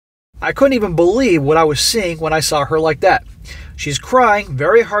I couldn't even believe what I was seeing when I saw her like that. She's crying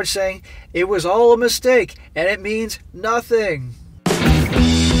very hard, saying it was all a mistake and it means nothing.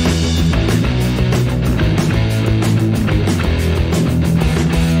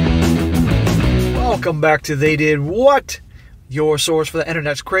 Welcome back to They Did What? Your source for the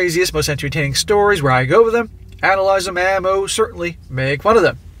internet's craziest, most entertaining stories, where I go over them, analyze them, and most certainly make fun of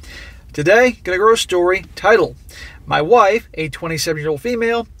them. Today, gonna go over a story titled, My Wife, a 27-year-old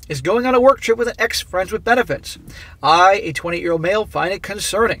female, is going on a work trip with an ex-friends with benefits. I, a 28-year-old male, find it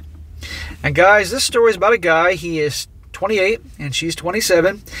concerning. And guys, this story is about a guy. He is 28 and she's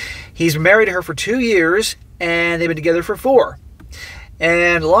 27. He's been married to her for 2 years and they've been together for 4.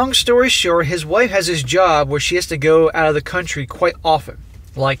 And long story short, his wife has this job where she has to go out of the country quite often,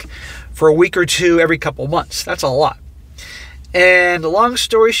 like for a week or two every couple months. That's a lot. And long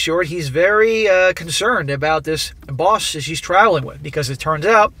story short, he's very concerned about this boss that she's traveling with, because it turns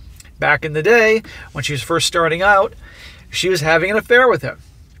out back in the day when she was first starting out, she was having an affair with him,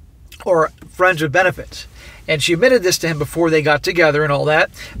 or friends with benefits. And she admitted this to him before they got together and all that,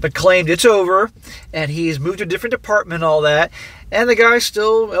 but claimed it's over and he's moved to a different department and all that. And the guy's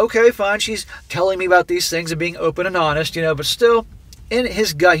still, okay, fine, she's telling me about these things and being open and honest, but still, in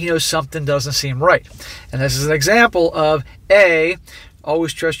his gut, he knows something doesn't seem right. And this is an example of A,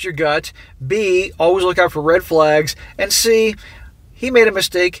 always trust your gut, B, always look out for red flags, and C, he made a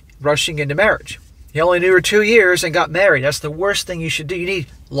mistake rushing into marriage. He only knew her 2 years and got married. That's the worst thing you should do. You need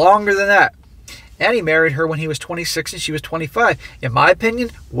longer than that. And he married her when he was 26 and she was 25. In my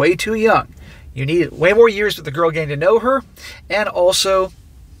opinion, way too young. You need way more years with the girl getting to know her, and also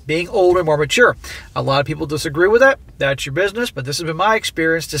being older, more mature. A lot of people disagree with that. That's your business, but this has been my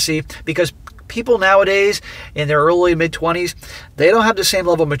experience to see, because people nowadays in their early mid-20s, they don't have the same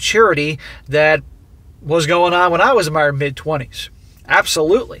level of maturity that was going on when I was in my mid-20s.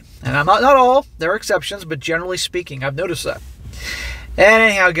 Absolutely. And I'm not all, there are exceptions, but generally speaking, I've noticed that. And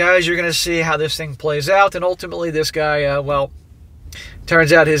anyhow, guys, you're going to see how this thing plays out, and ultimately this guy,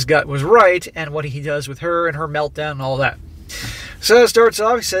 turns out his gut was right, and what he does with her and her meltdown and all that. So it starts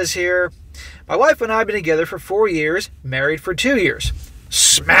off, he says here, my wife and I have been together for 4 years, married for 2 years.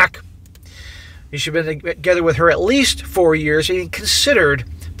 Smack! You should have been together with her at least 4 years, and he considered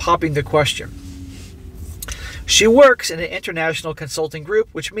popping the question. She works in an international consulting group,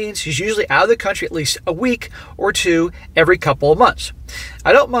 which means she's usually out of the country at least a week or two every couple of months.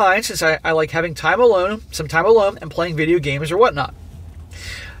 I don't mind, since I like having some time alone and playing video games or whatnot.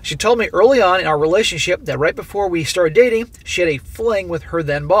 She told me early on in our relationship that right before we started dating, she had a fling with her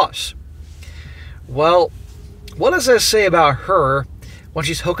then boss. Well, what does that say about her when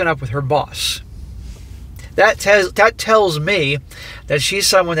she's hooking up with her boss? That tells me that she's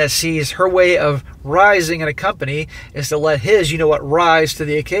someone that sees her way of rising in a company is to let his, rise to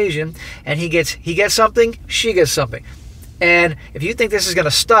the occasion, and he gets something, she gets something. And if you think this is going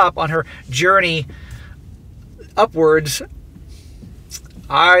to stop on her journey upwards,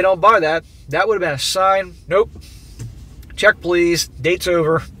 I don't buy that. That would have been a sign. Nope. Check, please. Date's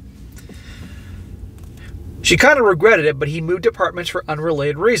over. She kind of regretted it, but he moved departments for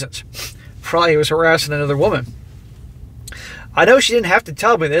unrelated reasons. Probably he was harassing another woman. I know she didn't have to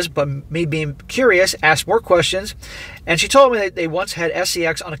tell me this, but me being curious, asked more questions, and she told me that they once had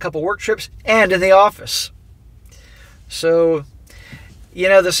SEX on a couple work trips and in the office. So,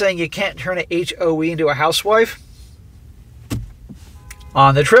 the saying, you can't turn an HOE into a housewife.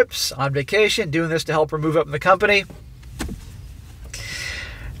 On the trips, on vacation, doing this to help her move up in the company.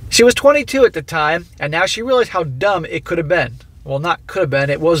 She was 22 at the time, and now she realized how dumb it could have been. Well, not could have been,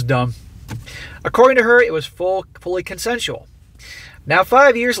 it was dumb. According to her, it was fully consensual. Now,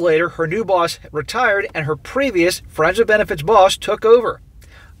 5 years later, her new boss retired, and her previous Friends with Benefits boss took over.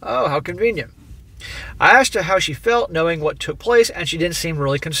 Oh, how convenient. I asked her how she felt knowing what took place, and she didn't seem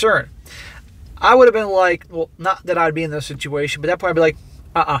really concerned. I would have been like, well, not that I'd be in this situation, but that point I'd be like,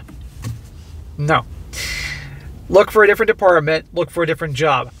 no. Look for a different department. Look for a different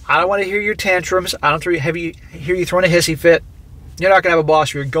job. I don't want to hear your tantrums. I don't hear you throwing a hissy fit. You're not going to have a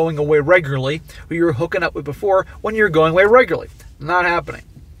boss you're going away regularly, who you were hooking up with before when you're going away regularly. Not happening.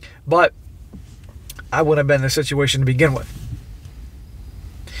 But I wouldn't have been in this situation to begin with.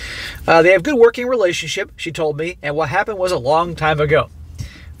 They have good working relationship, she told me, and what happened was a long time ago.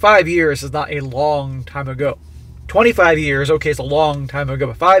 5 years is not a long time ago. 25 years, okay, it's a long time ago,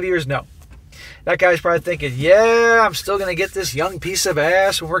 but 5 years, no. That guy's probably thinking, yeah, I'm still going to get this young piece of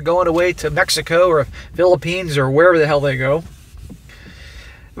ass when we're going away to Mexico or Philippines or wherever the hell they go.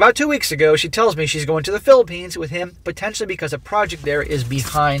 About 2 weeks ago, she tells me she's going to the Philippines with him, potentially because a project there is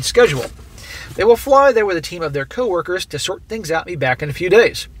behind schedule. They will fly there with a team of their co-workers to sort things out and be back in a few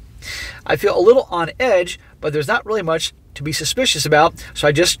days. I feel a little on edge, but there's not really much to be suspicious about, so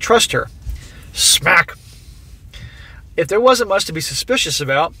I just trust her. Smack! If there wasn't much to be suspicious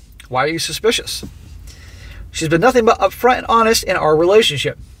about, why are you suspicious? She's been nothing but upfront and honest in our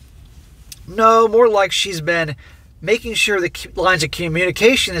relationship. No, more like she's been making sure the lines of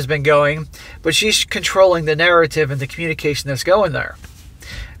communication has been going, but she's controlling the narrative and the communication that's going there.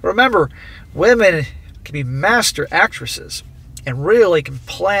 Remember, women can be master actresses and really can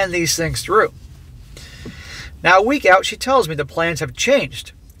plan these things through. Now, a week out, she tells me the plans have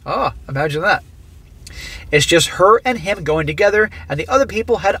changed. Ah, imagine that. It's just her and him going together, and the other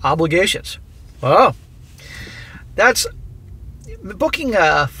people had obligations. Oh, that's booking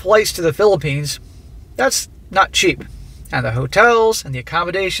flights to the Philippines. That's not cheap. And the hotels and the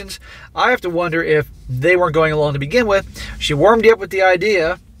accommodations, I have to wonder if they weren't going along to begin with. She warmed you up with the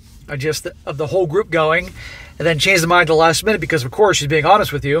idea of the whole group going, and then changed the mind at the last minute because, of course, she's being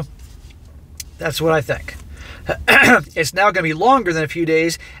honest with you. That's what I think. It's now going to be longer than a few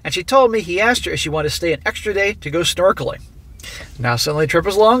days, and she told me he asked her if she wanted to stay an extra day to go snorkeling. Now suddenly the trip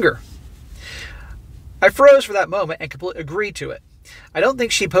is longer. I froze for that moment and completely agreed to it. I don't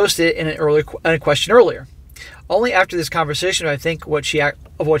think she posted it in a question earlier. Only after this conversation I think what she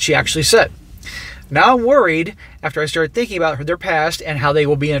actually said. Now I'm worried after I started thinking about their past and how they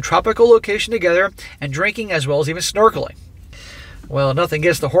will be in a tropical location together and drinking as well as even snorkeling. Well, nothing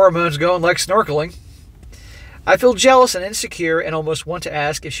gets the hormones going like snorkeling. I feel jealous and insecure and almost want to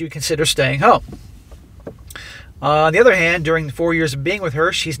ask if she would consider staying home. On the other hand, during the 4 years of being with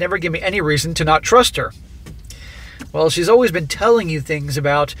her, she's never given me any reason to not trust her. Well, she's always been telling you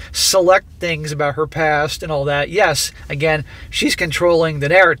select things about her past and all that. Yes, again, she's controlling the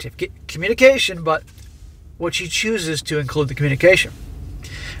narrative. Communication, but what she chooses to include the communication.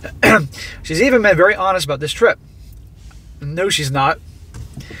 She's even been very honest about this trip. No, she's not.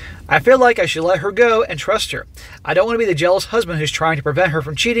 I feel like I should let her go and trust her. I don't want to be the jealous husband who's trying to prevent her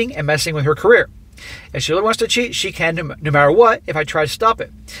from cheating and messing with her career. If she really wants to cheat, she can no matter what if I try to stop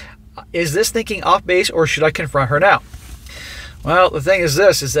it. Is this thinking off base or should I confront her now? Well, the thing is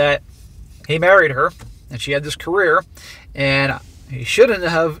that he married her and she had this career and he shouldn't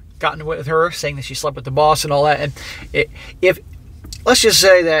have gotten with her saying that she slept with the boss and all that. And if let's just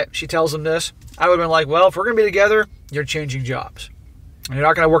say that she tells him this, I would have been like, well, if we're going to be together, you're changing jobs. You're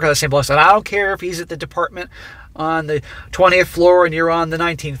not going to work on the same place. And I don't care if he's at the department on the 20th floor and you're on the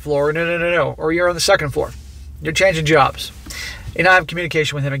 19th floor. No. Or you're on the second floor. You're changing jobs. And I have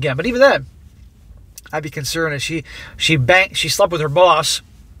communication with him again. But even then, I'd be concerned if she slept with her boss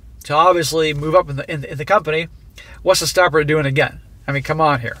to obviously move up in the company. What's to stop her doing it again? I mean, come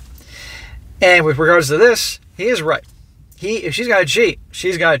on here. And with regards to this, he is right. If she's got to cheat,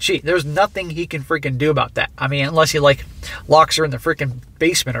 she's got to cheat. There's nothing he can freaking do about that. I mean, unless he locks her in the freaking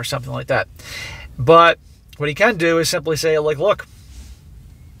basement or something like that. But what he can do is simply say, look,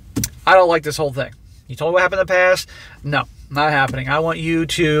 I don't like this whole thing. You told me what happened in the past. No, not happening. I want you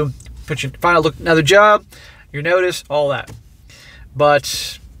to find another job, your notice, all that.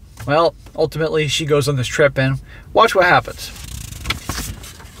 But, well, ultimately she goes on this trip and watch what happens.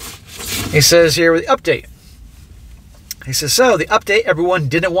 He says here with the update. He says, so the update everyone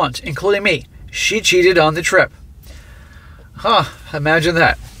didn't want, including me. She cheated on the trip. Imagine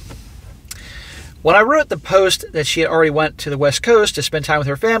that. When I wrote the post that she had already went to the West Coast to spend time with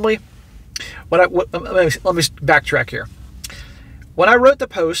her family, let me backtrack here. When I wrote the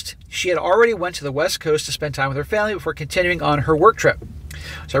post, she had already went to the West Coast to spend time with her family before continuing on her work trip.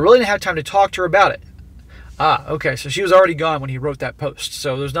 So I really didn't have time to talk to her about it. Okay, so she was already gone when he wrote that post,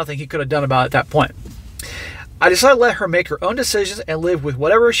 so there's nothing he could have done about it at that point. I decided to let her make her own decisions and live with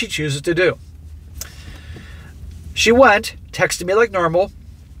whatever she chooses to do. She went, texted me like normal,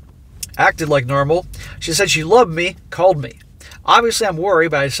 acted like normal. She said she loved me, called me. Obviously, I'm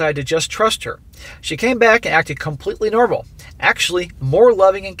worried, but I decided to just trust her. She came back and acted completely normal. Actually, more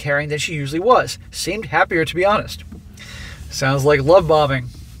loving and caring than she usually was. Seemed happier, to be honest. Sounds like love bombing.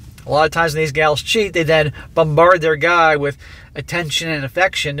 A lot of times when these gals cheat, they then bombard their guy with attention and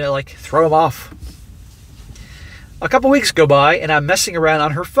affection to throw him off. A couple weeks go by and I'm messing around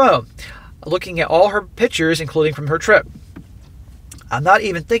on her phone, looking at all her pictures, including from her trip. I'm not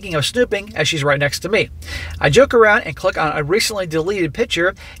even thinking of snooping as she's right next to me. I joke around and click on a recently deleted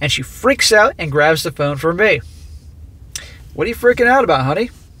picture and she freaks out and grabs the phone from me. What are you freaking out about, honey?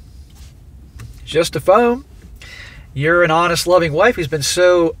 Just a phone. You're an honest, loving wife who's been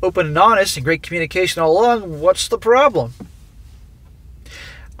so open and honest and great communication all along. What's the problem?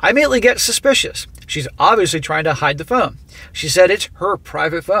 I immediately get suspicious. She's obviously trying to hide the phone. She said it's her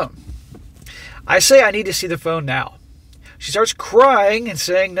private phone. I say I need to see the phone now. She starts crying and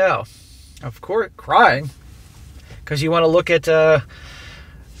saying no. Of course, crying? Because you want to look at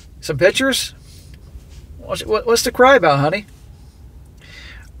some pictures? What's to cry about, honey?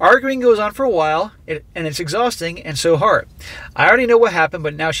 Arguing goes on for a while, and it's exhausting and so hard. I already know what happened,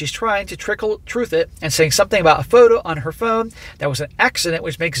 but now she's trying to truth it and saying something about a photo on her phone that was an accident,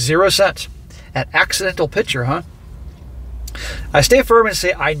 which makes 0 sense. An accidental picture, huh? I stay firm and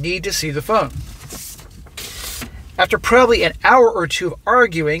say I need to see the phone. After probably an hour or two of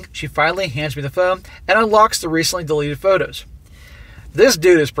arguing, she finally hands me the phone and unlocks the recently deleted photos. This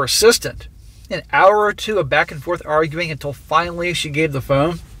dude is persistent. An hour or two of back and forth arguing until finally she gave the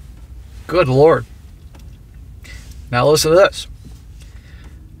phone. Good Lord. Now listen to this.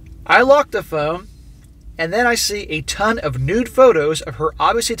 I lock the phone, and then I see a ton of nude photos of her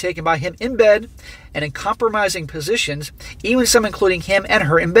obviously taken by him in bed and in compromising positions, even some including him and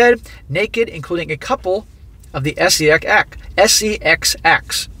her in bed, naked, including a couple of the SEX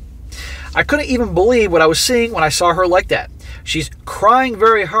acts. I couldn't even believe what I was seeing when I saw her like that. She's crying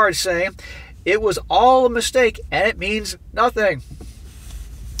very hard, saying, "It was all a mistake and it means nothing."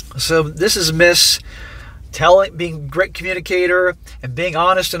 So this is Miss being a great communicator and being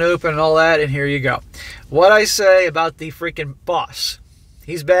honest and open and all that, and here you go. What I say about the freaking boss.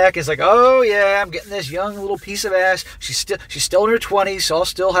 He's back. It's like, oh yeah, I'm getting this young little piece of ass. She's still in her 20s, so I'll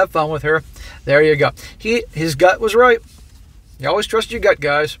still have fun with her. There you go. His gut was right. You always trust your gut,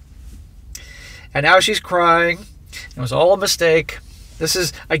 guys. And now she's crying. It was all a mistake. This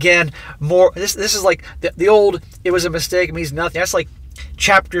is, again, more. This is like the old, it was a mistake, it means nothing. That's like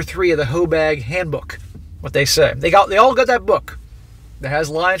chapter 3 of the Hobag Handbook, what they say. They all got that book that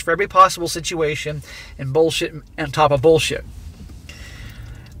has lines for every possible situation and bullshit on top of bullshit.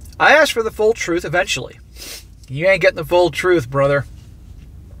 I asked for the full truth eventually. You ain't getting the full truth, brother.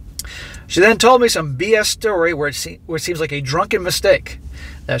 She then told me some BS story where it seems like a drunken mistake.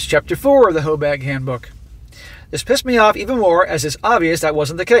 That's chapter 4 of the Hobag Handbook. This pissed me off even more, as it's obvious that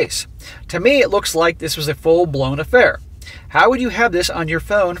wasn't the case. To me, it looks like this was a full-blown affair. How would you have this on your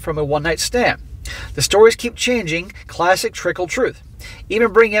phone from a one-night stand? The stories keep changing, classic trickle truth.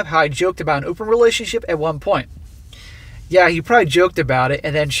 Even bringing up how I joked about an open relationship at one point. Yeah, he probably joked about it,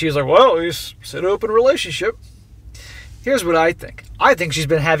 and then she was like, well, he said open relationship. Here's what I think. I think she's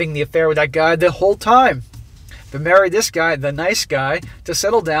been having the affair with that guy the whole time. But married this guy, the nice guy, to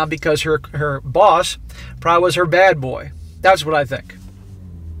settle down because her boss probably was her bad boy. That's what I think.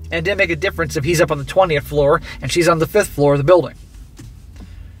 And it didn't make a difference if he's up on the 20th floor and she's on the 5th floor of the building.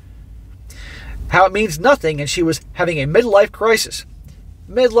 How it means nothing, and she was having a midlife crisis.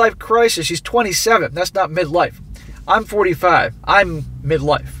 Midlife crisis, she's 27. That's not midlife. I'm 45. I'm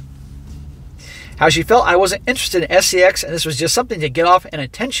midlife. How she felt I wasn't interested in SEX, and this was just something to get off on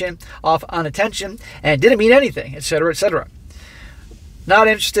attention, and it didn't mean anything, etc., etc. Not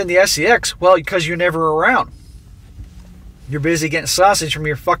interested in the SEX? Well, because you're never around. You're busy getting sausage from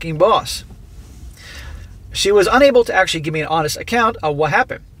your fucking boss. She was unable to actually give me an honest account of what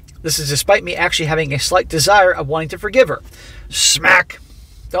happened. This is despite me actually having a slight desire of wanting to forgive her. Smack!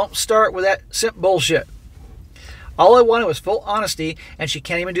 Don't start with that simp bullshit. All I wanted was full honesty, and she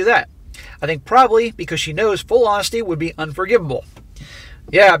can't even do that. I think probably because she knows full honesty would be unforgivable.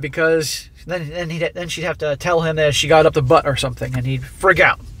 Yeah, because then she'd have to tell him that she got up the butt or something, and he'd freak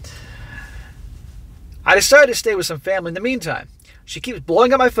out. I decided to stay with some family in the meantime. She keeps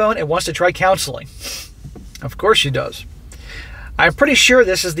blowing up my phone and wants to try counseling. Of course she does. I'm pretty sure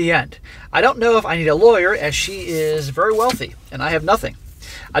this is the end. I don't know if I need a lawyer, as she is very wealthy, and I have nothing.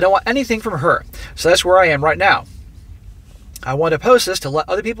 I don't want anything from her, so that's where I am right now. I want to post this to let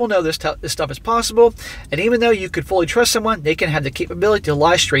other people know this stuff is possible, and even though you could fully trust someone, they can have the capability to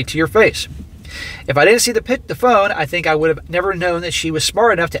lie straight to your face. If I didn't see the phone, I think I would have never known that she was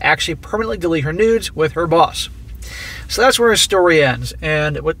smart enough to actually permanently delete her nudes with her boss. So that's where his story ends,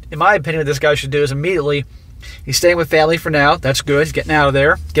 and what, in my opinion, what this guy should do is immediately, he's staying with family for now, that's good, he's getting out of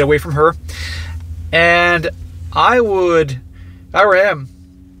there, get away from her, and I would, if I were him,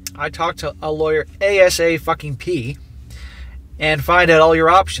 I'd talk to a lawyer ASAP and find out all your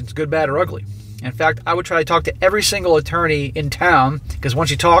options, good, bad, or ugly. In fact, I would try to talk to every single attorney in town, because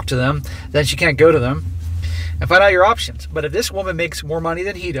once you talk to them, then she can't go to them, and find out your options. But if this woman makes more money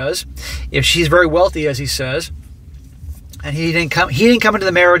than he does, if she's very wealthy, as he says, and he didn't come into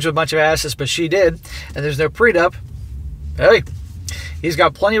the marriage with a bunch of asses, but she did, and there's no prenup, hey, he's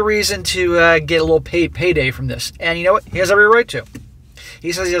got plenty of reason to get a little payday from this. And you know what? He has every right to.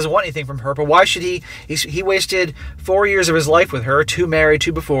 He says he doesn't want anything from her, but why should he? He wasted 4 years of his life with her, 2 married,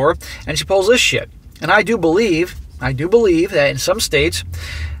 2 before, and she pulls this shit. And I do believe that in some states,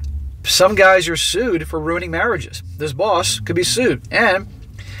 Some guys are sued for ruining marriages. This boss could be sued. And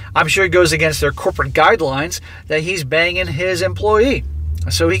I'm sure it goes against their corporate guidelines that he's banging his employee.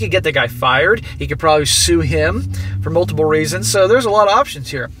 So he could get the guy fired. He could probably sue him for multiple reasons. So there's a lot of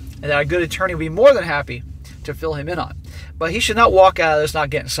options here. And that a good attorney would be more than happy to fill him in on. But he should not walk out of this not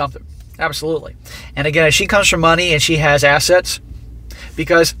getting something. Absolutely. And again, if she comes from money and she has assets,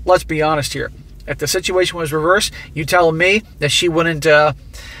 because let's be honest here, if the situation was reversed, you telling me that she wouldn't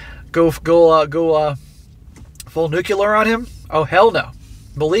go full nuclear on him? Oh, hell no.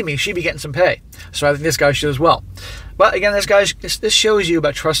 Believe me, she'd be getting some pay. So I think this guy should as well. But again, this shows you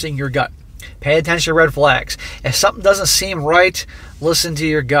about trusting your gut. Pay attention to red flags. If something doesn't seem right, listen to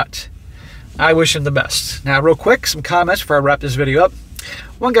your gut. I wish him the best. Now, real quick, some comments before I wrap this video up.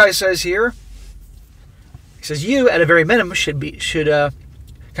 One guy says here, he says, you, at a very minimum, should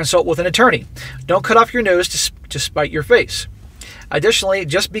consult with an attorney. Don't cut off your nose to spite your face. Additionally,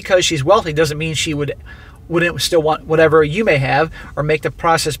 just because she's wealthy doesn't mean she wouldn't still want whatever you may have, or make the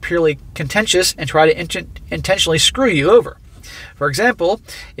process purely contentious and try to intentionally screw you over. For example,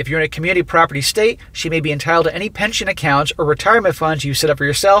 if you're in a community property state, she may be entitled to any pension accounts or retirement funds you set up for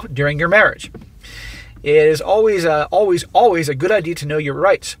yourself during your marriage. It is always a good idea to know your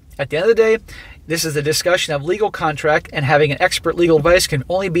rights. At the end of the day, this is a discussion of legal contract, and having an expert legal advice can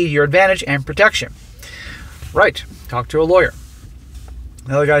only be to your advantage and protection. Right. Talk to a lawyer.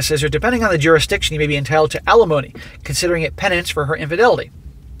 Another guy says here, depending on the jurisdiction, you may be entitled to alimony, considering it penance for her infidelity.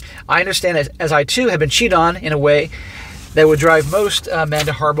 I understand, as I too have been cheated on in a way that would drive most men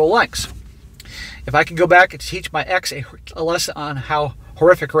to horrible lengths. If I could go back and teach my ex a lesson on how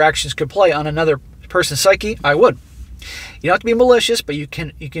horrific her actions could play on another person's psyche, I would. You don't have to be malicious, but you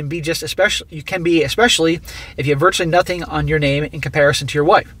can be especially if you have virtually nothing on your name in comparison to your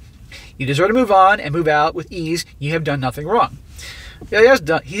wife. You deserve to move on and move out with ease. You have done nothing wrong. Yeah,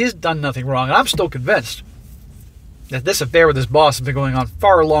 he has done nothing wrong, and I'm still convinced that this affair with his boss has been going on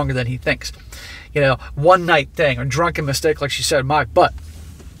far longer than he thinks. You know, one night thing, or drunken mistake, like she said, my butt.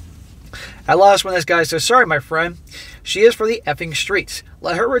 At last, when this guy says, sorry, my friend, she is for the effing streets.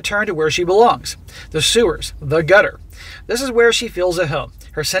 Let her return to where she belongs. The sewers, the gutter. This is where she feels at home.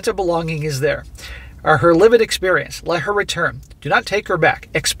 Her sense of belonging is there. Or her lived experience. Let her return. Do not take her back.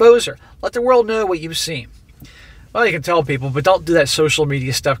 Expose her. Let the world know what you've seen. Well, you can tell people, but don't do that social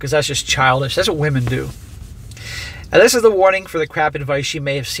media stuff, because that's just childish. That's what women do. And this is the warning for the crap advice you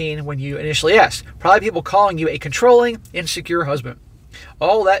may have seen when you initially asked. Probably people calling you a controlling, insecure husband.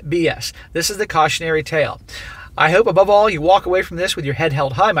 All that BS. This is the cautionary tale. I hope above all you walk away from this with your head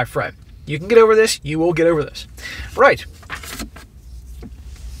held high, my friend. You can get over this. You will get over this. Right.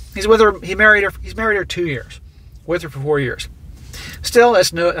 He's with her. He's married her 2 years. With her for 4 years. Still,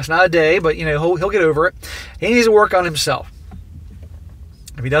 that's not a day, but you know he'll get over it. He needs to work on himself.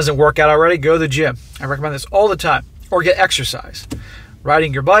 If he doesn't work out already, go to the gym. I recommend this all the time. Or get exercise.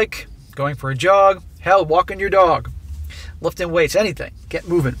 Riding your bike, going for a jog, hell, walking your dog, lifting weights, anything. Get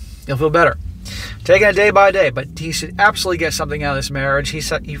moving. You'll feel better. Taking it day by day, but he should absolutely get something out of this marriage. He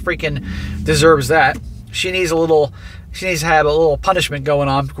freaking deserves that. She needs to have a little punishment going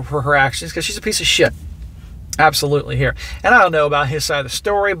on for her actions, because she's a piece of shit. Absolutely here. And I don't know about his side of the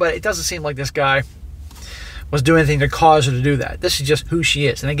story, but it doesn't seem like this guy was doing anything to cause her to do that. This is just who she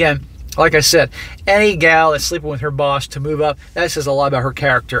is. And again, like I said, any gal that's sleeping with her boss to move up, that says a lot about her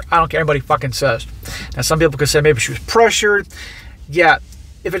character. I don't care what anybody fucking says. Now, some people could say maybe she was pressured. Yeah,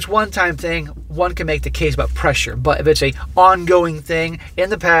 if it's one-time thing, one can make the case about pressure. But if it's a ongoing thing in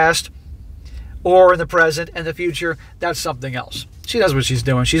the past or in the present and the future, that's something else. She knows what she's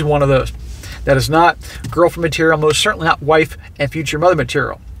doing. She's one of those. That is not girlfriend material, most certainly not wife and future mother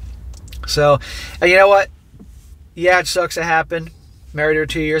material. So, and you know what? Yeah, it sucks it happened. Married her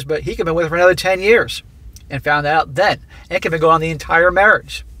 2 years, but he could have been with her for another 10 years and found out then. And it could have been going on the entire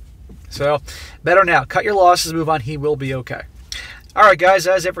marriage. So, better now. Cut your losses, move on. He will be okay. All right, guys,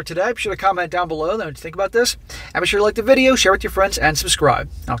 that's it for today. Be sure to comment down below what you think about this. And be sure to like the video, share with your friends, and subscribe.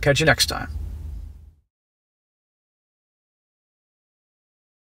 I'll catch you next time.